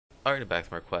Alright, back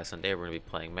from our quest, and today we're going to be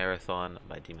playing Marathon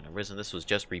by Demon Arisen. This was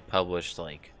just republished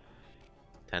like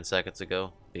 10 seconds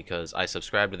ago because I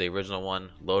subscribed to the original one,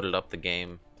 loaded up the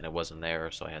game, and it wasn't there,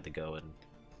 so I had to go and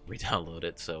re-download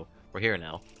it, so we're here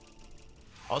now.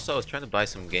 Also, I was trying to buy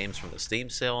some games from the Steam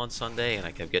sale on Sunday, and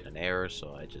I kept getting an error,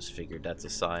 so I just figured that's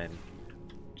a sign.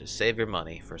 Just save your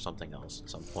money for something else at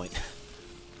some point.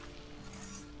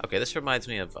 Okay, this reminds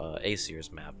me of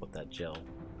Aesir's map with that gel.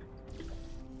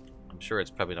 I'm sure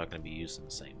it's probably not going to be used in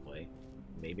the same way.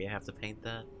 Maybe I have to paint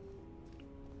that?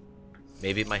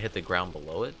 Maybe it might hit the ground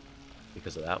below it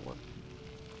because of that one.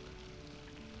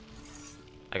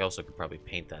 I also could probably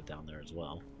paint that down there as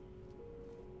well.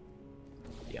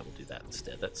 Yeah, we'll do that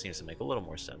instead. That seems to make a little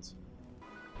more sense.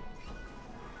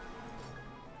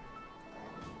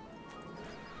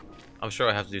 I'm sure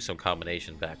I have to do some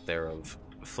combination back there of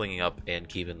flinging up and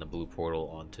keeping the blue portal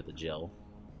onto the gel.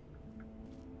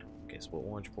 Okay, so we'll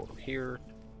orange portal here.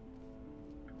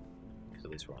 So at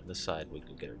least we're on this side, we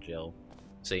can get our gel.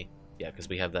 See? Yeah, because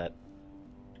we have that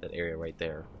area right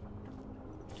there.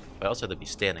 But I also have to be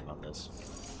standing on this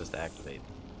just to activate.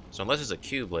 So unless there's a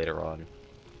cube later on,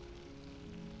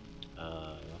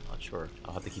 I'm not sure.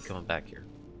 I'll have to keep coming back here.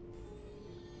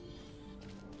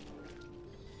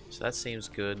 So that seems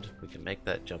good. We can make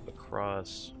that jump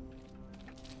across.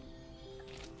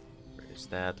 Where is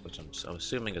that? Which I'm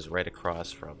assuming is right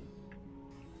across from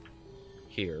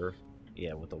here.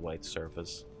 Yeah, with the white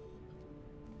surface.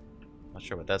 Not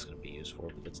sure what that's going to be used for,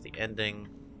 but it's the ending.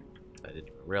 I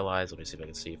didn't realize. Let me see if I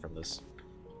can see from this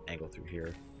angle through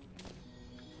here.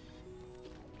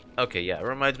 Okay, yeah, it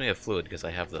reminds me of Fluid because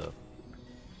I have the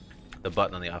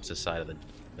button on the opposite side of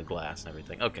the glass and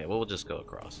everything. Okay, well, we'll just go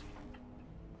across.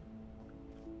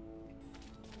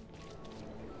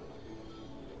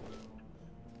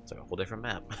 It's like a whole different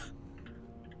map.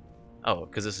 Oh,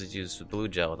 because this is used with blue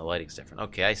gel and the lighting's different.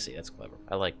 Okay, I see. That's clever.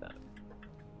 I like that.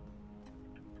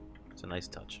 It's a nice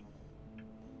touch.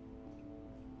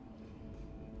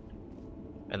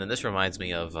 And then this reminds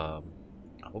me of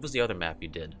what was the other map you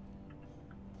did?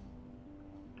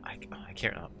 I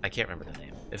can't remember the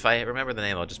name. If I remember the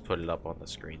name, I'll just put it up on the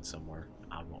screen somewhere.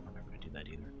 I won't remember to do that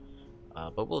either.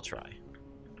 But we'll try.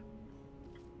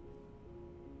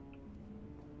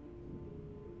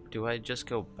 Do I just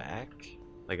go back?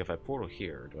 Like if I portal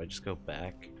here, do I just go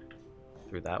back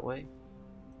through that way?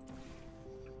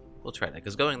 We'll try that,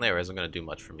 because going there isn't going to do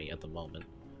much for me at the moment.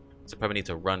 So I probably need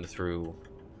to run through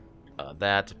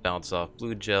that, bounce off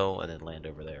blue gel, and then land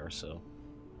over there, so.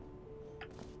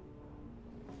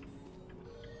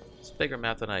 It's a bigger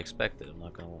map than I expected, I'm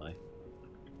not going to lie.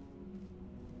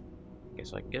 Okay,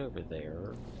 so I can get over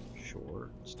there. Sure,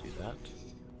 let's do that.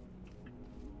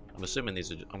 I'm assuming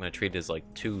these are, I'm going to treat it as like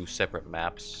two separate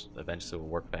maps. Eventually we'll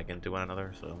work back into one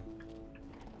another, so.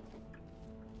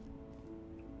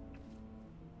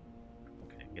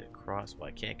 Okay, get across. Well,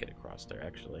 I can't get across there,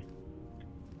 actually.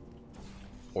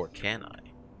 Or can I?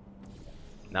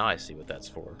 Now I see what that's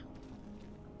for.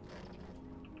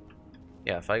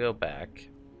 Yeah, if I go back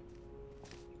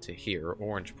to here,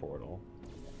 orange portal,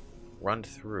 run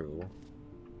through,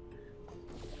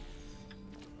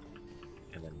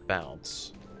 and then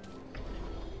bounce.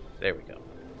 There we go.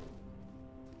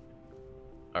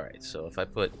 Alright, so if I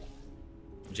put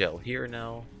gel here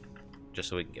now, just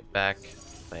so we can get back,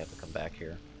 I have to come back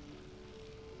here.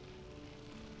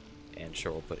 And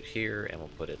sure, we'll put it here, and we'll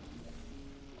put it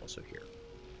also here.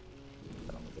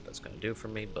 I don't know what that's going to do for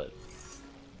me, but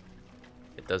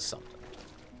it does something.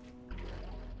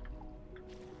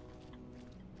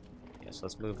 Yeah, so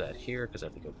let's move that here, because I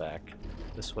have to go back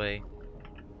this way.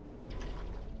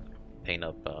 Paint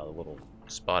up the little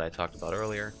spot I talked about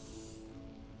earlier.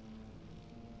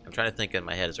 I'm trying to think in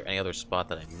my head, is there any other spot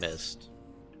that I missed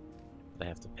that I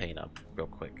have to paint up real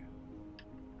quick?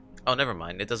 Oh, never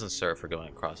mind. It doesn't serve for going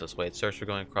across this way. It serves for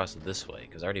going across this way,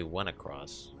 because I already went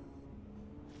across.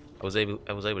 I was able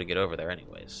to get over there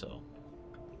anyway, so.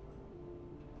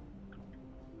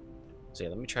 So yeah,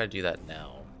 let me try to do that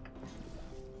now.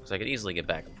 Because I could easily get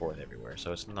back and forth everywhere,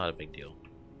 so it's not a big deal.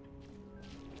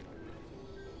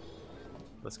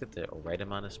 Let's get the right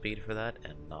amount of speed for that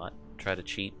and not try to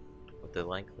cheat with the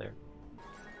length there.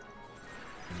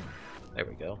 There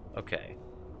we go. Okay.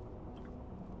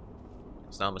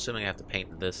 So now I'm assuming I have to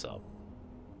paint this up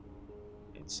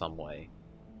in some way.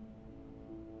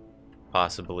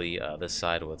 Possibly this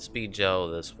side with speed gel,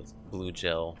 this with blue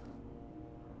gel.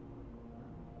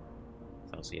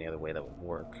 I don't see any other way that would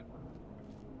work.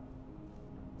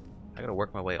 I gotta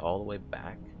work my way all the way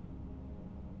back.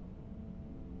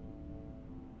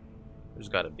 There's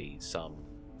gotta be something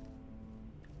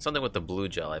with the blue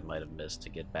gel I might have missed to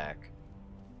get back.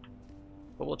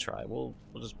 But we'll try. We'll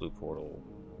just blue portal.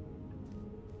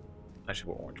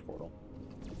 Actually, we'll orange portal.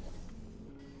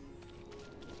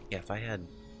 Yeah, if I had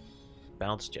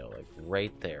bounce gel like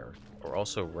right there, or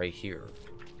also right here.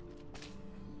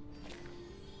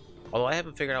 Although I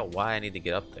haven't figured out why I need to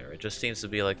get up there. It just seems to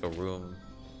be like a room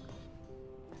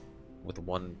with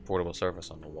one portable surface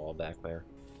on the wall back there.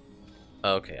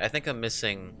 Okay, I think I'm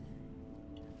missing...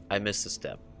 I missed a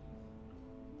step.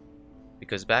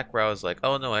 Because back where I was like,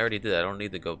 oh no, I already did that. I don't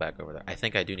need to go back over there. I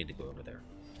think I do need to go over there.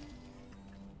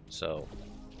 So...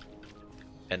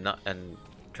 And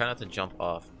try not to jump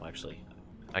off. Well, actually,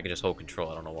 I can just hold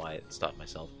control. I don't know why it stopped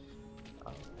myself.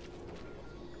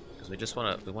 Because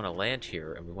we want to land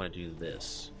here and we want to do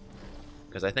this.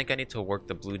 Because I think I need to work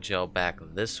the blue gel back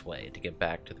this way to get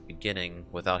back to the beginning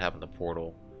without having the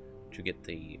portal to get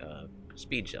the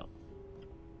speed gel.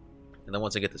 And then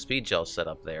once I get the speed gel set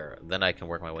up there, then I can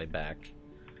work my way back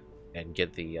and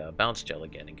get the bounce gel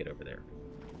again and get over there.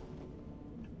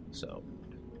 So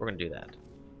we're going to do that.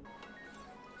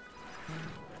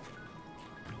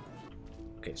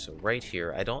 Okay, so right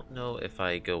here, I don't know if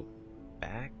I go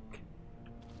back.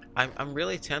 I'm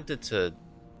really tempted to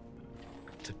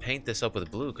paint this up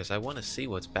with blue because I want to see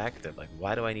what's back there. Like,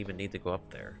 why do I even need to go up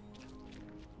there?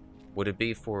 Would it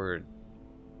be for,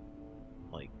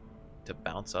 like, to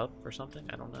bounce up or something?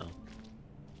 I don't know.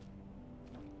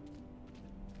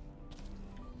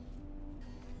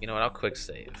 You know what? I'll quick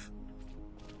save.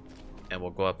 And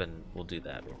we'll go up and we'll do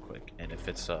that real quick. And if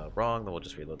it's wrong, then we'll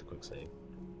just reload the quick save.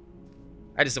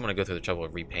 I just didn't want to go through the trouble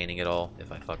of repainting it all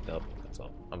if I fucked up. That's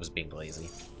all. I'm just being lazy.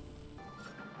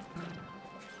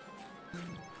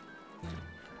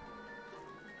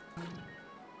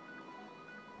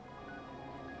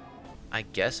 I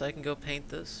guess I can go paint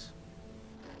this.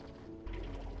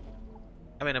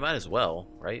 I mean, I might as well,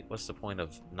 right? What's the point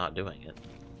of not doing it?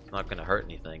 It's not going to hurt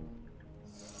anything.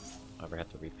 I'll ever have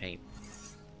to repaint.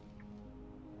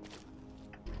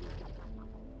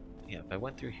 Yeah, if I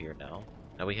went through here now.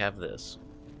 Now we have this.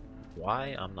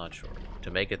 Why? I'm not sure.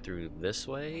 To make it through this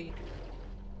way?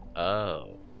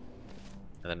 Oh.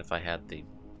 And then if I had the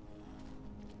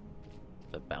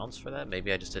bounce for that?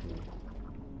 Maybe I just didn't...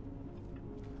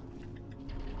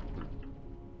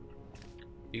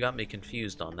 You got me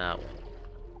confused on that one.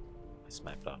 I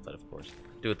smacked off that, of course.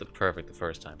 Do it the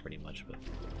first time, pretty much, but...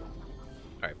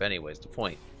 Alright, but anyways, the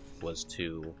point was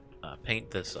to paint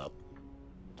this up.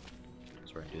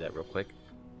 So we're gonna do that real quick.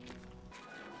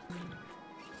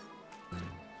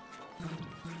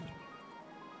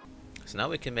 So now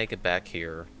we can make it back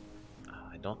here.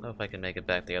 I don't know if I can make it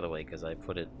back the other way because I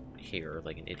put it here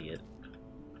like an idiot.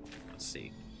 Let's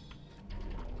see.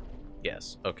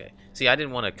 Yes, okay. See, I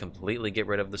didn't want to completely get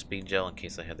rid of the speed gel in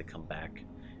case I had to come back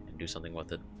and do something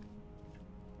with it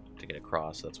to get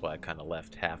across. So that's why I kind of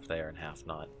left half there and half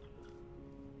not.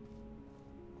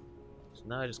 So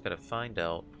now I just gotta find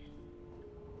out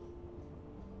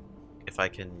if I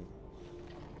can...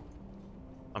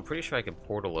 I'm pretty sure I can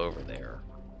portal over there.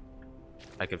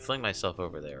 I could fling myself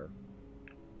over there.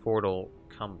 Portal,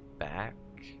 come back,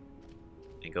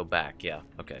 and go back. Yeah,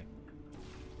 okay.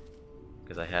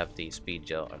 Because I have the speed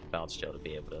gel, or bounce gel to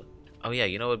be able to... Oh yeah,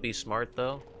 you know what would be smart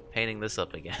though? Painting this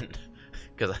up again.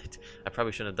 Because I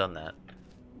probably shouldn't have done that.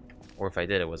 Or if I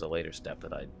did, it was a later step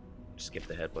that I skipped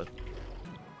ahead with.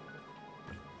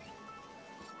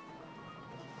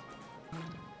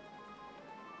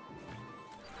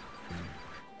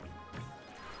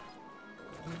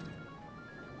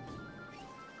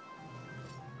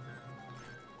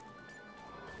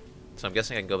 So I'm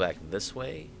guessing I can go back this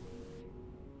way.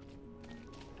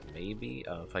 Maybe.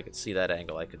 If I could see that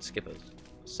angle, I could skip a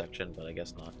section, but I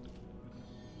guess not.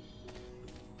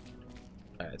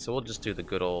 Alright, so we'll just do the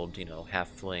good old, you know, half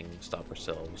fling, stop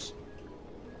ourselves.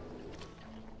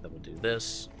 Then we'll do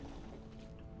this.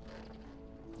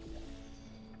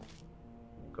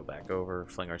 We'll go back over,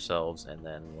 fling ourselves, and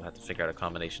then we'll have to figure out a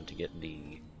combination to get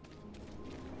the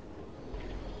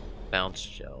bounce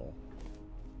gel.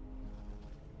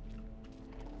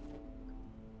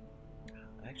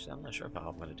 Actually, I'm not sure how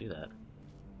I'm going to do that.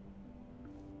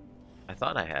 I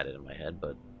thought I had it in my head,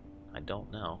 but I don't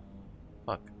know.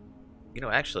 Fuck. You know,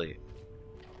 actually,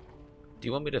 do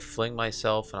you want me to fling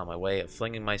myself, and on my way of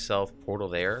flinging myself, portal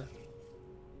there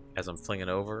as I'm flinging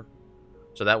over?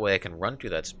 So that way I can run through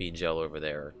that speed gel over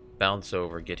there, bounce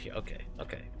over, get here. Okay,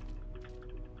 okay.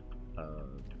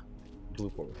 Blue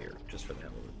portal here, just for the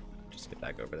hell of it. Just get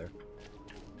back over there.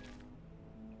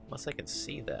 Unless I can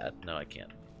see that. No, I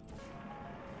can't.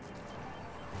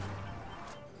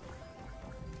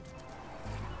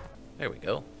 There we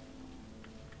go.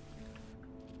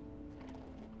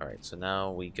 Alright, so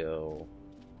now we go...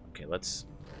 Okay, let's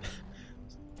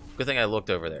Good thing I looked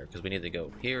over there, because we need to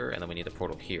go here, and then we need a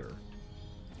portal here.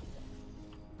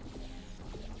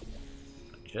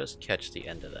 Just catch the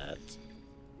end of that.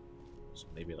 So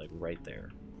maybe like right there.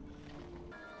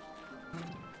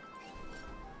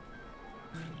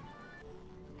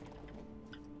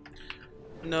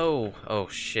 No! Oh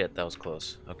shit, that was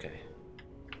close. Okay.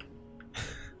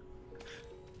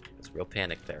 There's real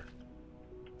panic there.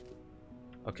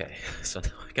 Okay, so now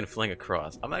I can fling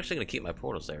across. I'm actually gonna keep my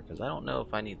portals there because I don't know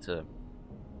if I need to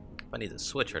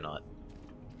switch or not.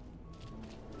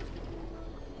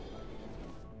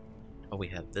 Oh, we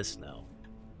have this now.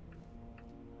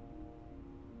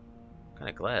 Kind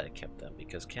of glad I kept them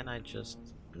because can I just?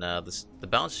 No, the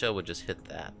bounce shell would just hit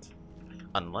that.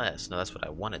 Unless, no, that's what I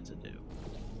wanted to do.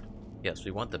 Yes, we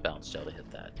want the bounce shell to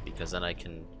hit that because then I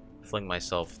can fling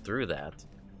myself through that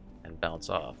and bounce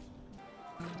off.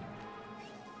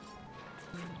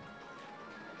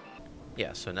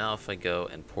 Yeah, so now if I go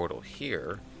and portal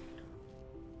here,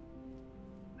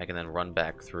 I can then run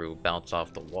back through, bounce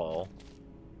off the wall,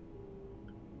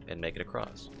 and make it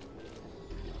across.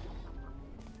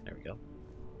 There we go.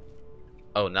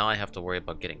 Oh, now I have to worry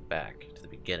about getting back to the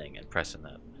beginning and pressing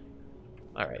that.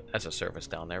 Alright, that's a surface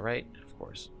down there, right? Of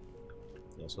course.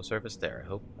 There's also a surface there. I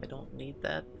hope I don't need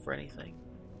that for anything.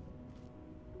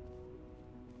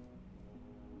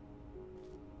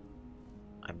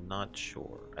 I'm not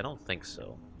sure. I don't think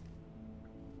so.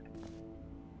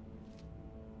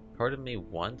 Part of me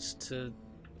wants to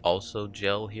also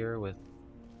gel here with...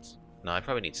 No, I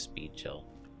probably need speed gel.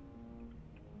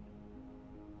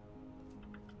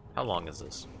 How long is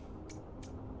this?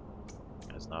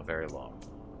 It's not very long.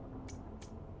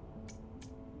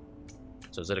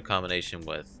 So is it a combination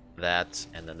with that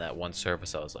and then that one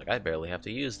surface? I was like, I barely have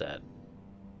to use that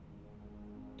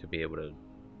to be able to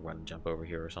run and jump over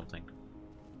here or something.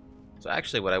 So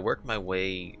actually, would I work my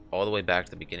way all the way back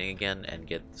to the beginning again and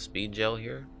get the speed gel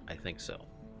here? I think so.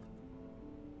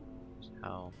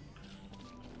 How?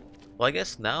 Well, I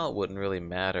guess now it wouldn't really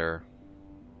matter.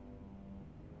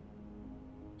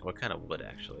 What kind of would,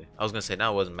 actually? I was going to say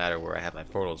now it wouldn't matter where I have my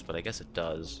portals, but I guess it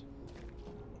does.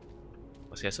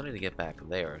 Well, see, I still need to get back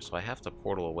there, so I have to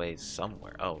portal away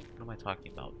somewhere. Oh, what am I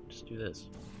talking about? Just do this.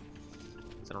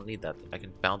 I don't need that. I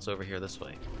can bounce over here this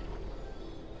way.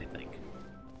 I think.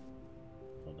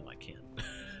 Well, no, I can't.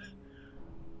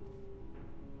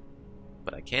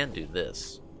 But I can do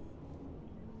this.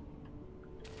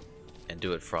 And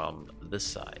do it from this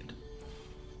side.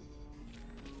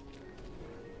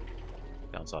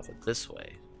 Bounce off it this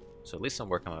way. So at least I'm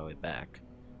working my way back.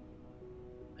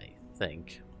 I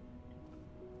think.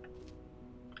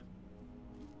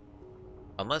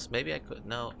 Unless maybe I could.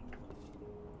 No.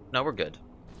 No, we're good.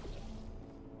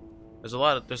 There's a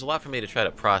lot for me to try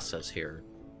to process here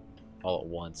all at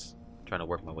once. I'm trying to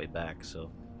work my way back,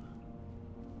 so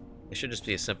it should just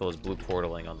be as simple as blue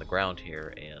portaling on the ground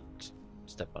here and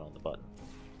stepping on the button.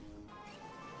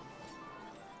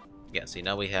 Yeah, see,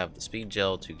 now we have the speed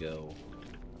gel to go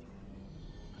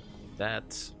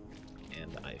that,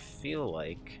 and I feel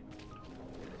like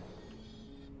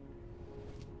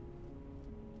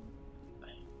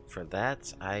for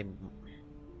that I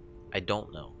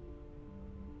don't know.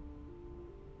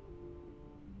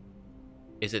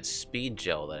 Is it speed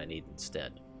gel that I need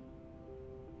instead?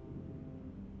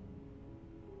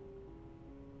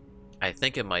 I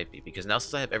think it might be, because now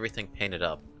since I have everything painted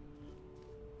up,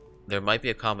 there might be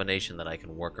a combination that I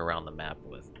can work around the map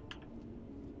with.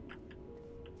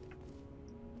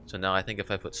 So now I think if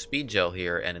I put speed gel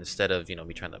here, and instead of, you know,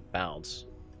 me trying to bounce,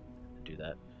 do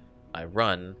that, I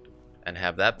run and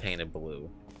have that painted blue.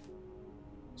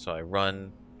 So I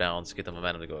run, bounce, get the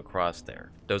momentum to go across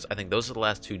there. I think those are the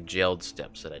last two gelled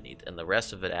steps that I need, and the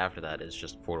rest of it after that is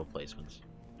just portal placements.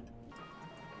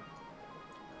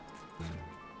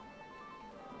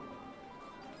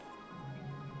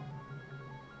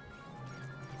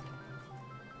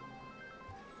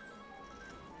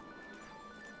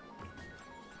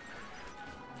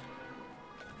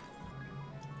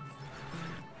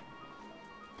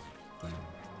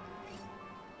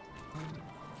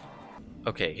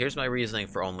 Okay, here's my reasoning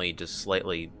for only just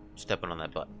slightly stepping on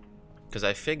that button. Because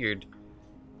I figured,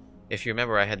 if you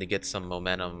remember, I had to get some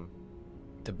momentum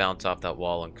to bounce off that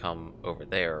wall and come over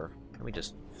there. Let me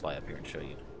just fly up here and show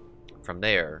you. From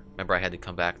there, remember I had to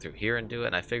come back through here and do it,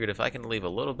 and I figured if I can leave a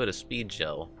little bit of speed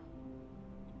gel,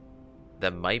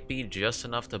 that might be just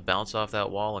enough to bounce off that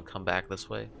wall and come back this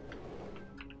way.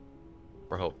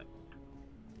 We're hoping.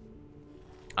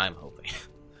 I'm hoping.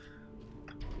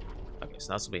 Okay,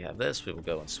 so now that we have this, we will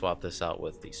go and swap this out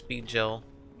with the speed gel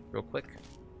real quick.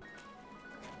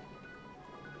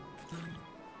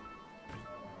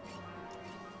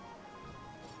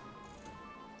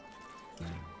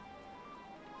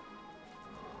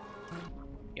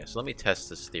 So let me test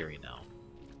this theory now.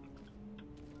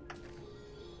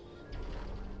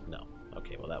 No.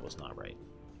 Okay, well that was not right.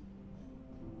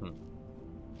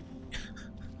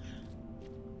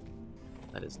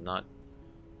 That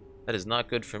is not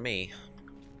good for me.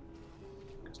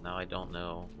 Because now I don't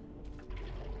know.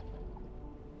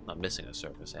 I'm not missing a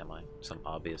surface, am I? Some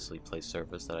obviously placed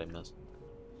surface that I missed.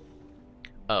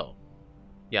 Oh.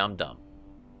 Yeah, I'm dumb.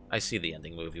 I see the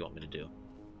ending move you want me to do.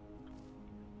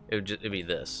 It'd be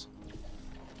this.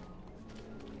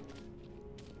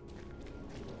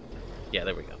 Yeah,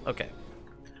 there we go. Okay.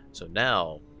 So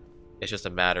now, it's just a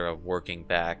matter of working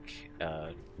back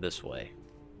this way.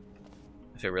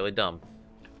 I feel really dumb.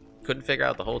 Couldn't figure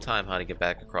out the whole time how to get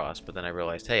back across, but then I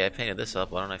realized, hey, I painted this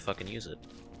up, why don't I fucking use it?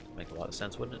 Make a lot of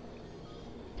sense, wouldn't it?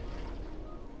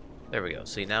 There we go.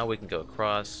 See, now we can go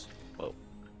across. Whoa.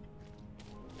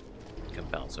 We can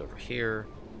bounce over here.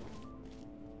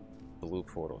 Blue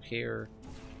portal here.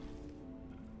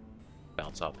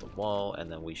 Bounce off the wall,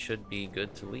 and then we should be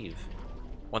good to leave.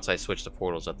 Once I switch the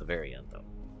portals at the very end, though.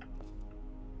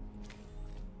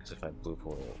 Because if I blue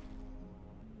portal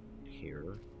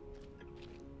here...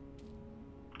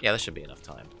 Yeah, this should be enough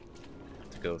time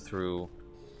to go through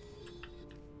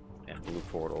and blue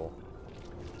portal.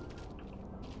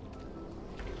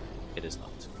 It is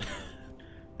not.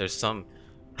 There's some...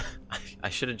 I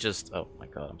should have just... Oh my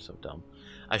god, I'm so dumb.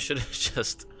 I should have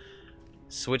just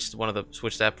switched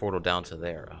that portal down to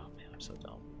there. Oh man, I'm so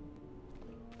dumb.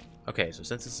 Okay, so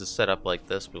since this is set up like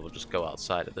this, we will just go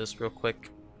outside of this real quick.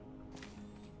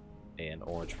 And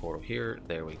orange portal here.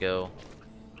 There we go.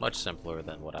 Much simpler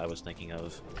than what I was thinking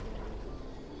of.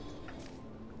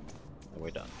 And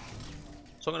we're done.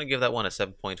 So I'm going to give that one a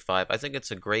 7.5. I think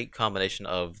it's a great combination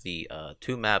of the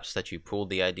two maps that you pulled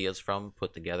the ideas from,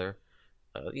 put together.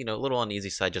 You know, a little on the easy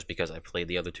side just because I played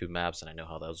the other two maps and I know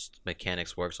how those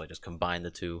mechanics work, so I just combined the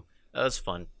two. It's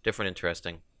fun, different,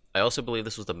 interesting. I also believe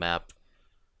this was the map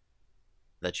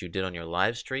that you did on your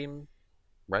live stream,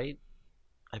 right?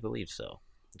 I believe so.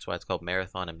 That's why it's called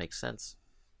Marathon. It makes sense.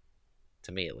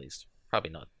 To me, at least.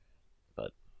 Probably not.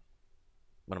 But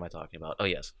what am I talking about? Oh,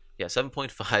 yes. Yeah,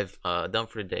 7.5. Done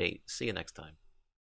for today. See you next time.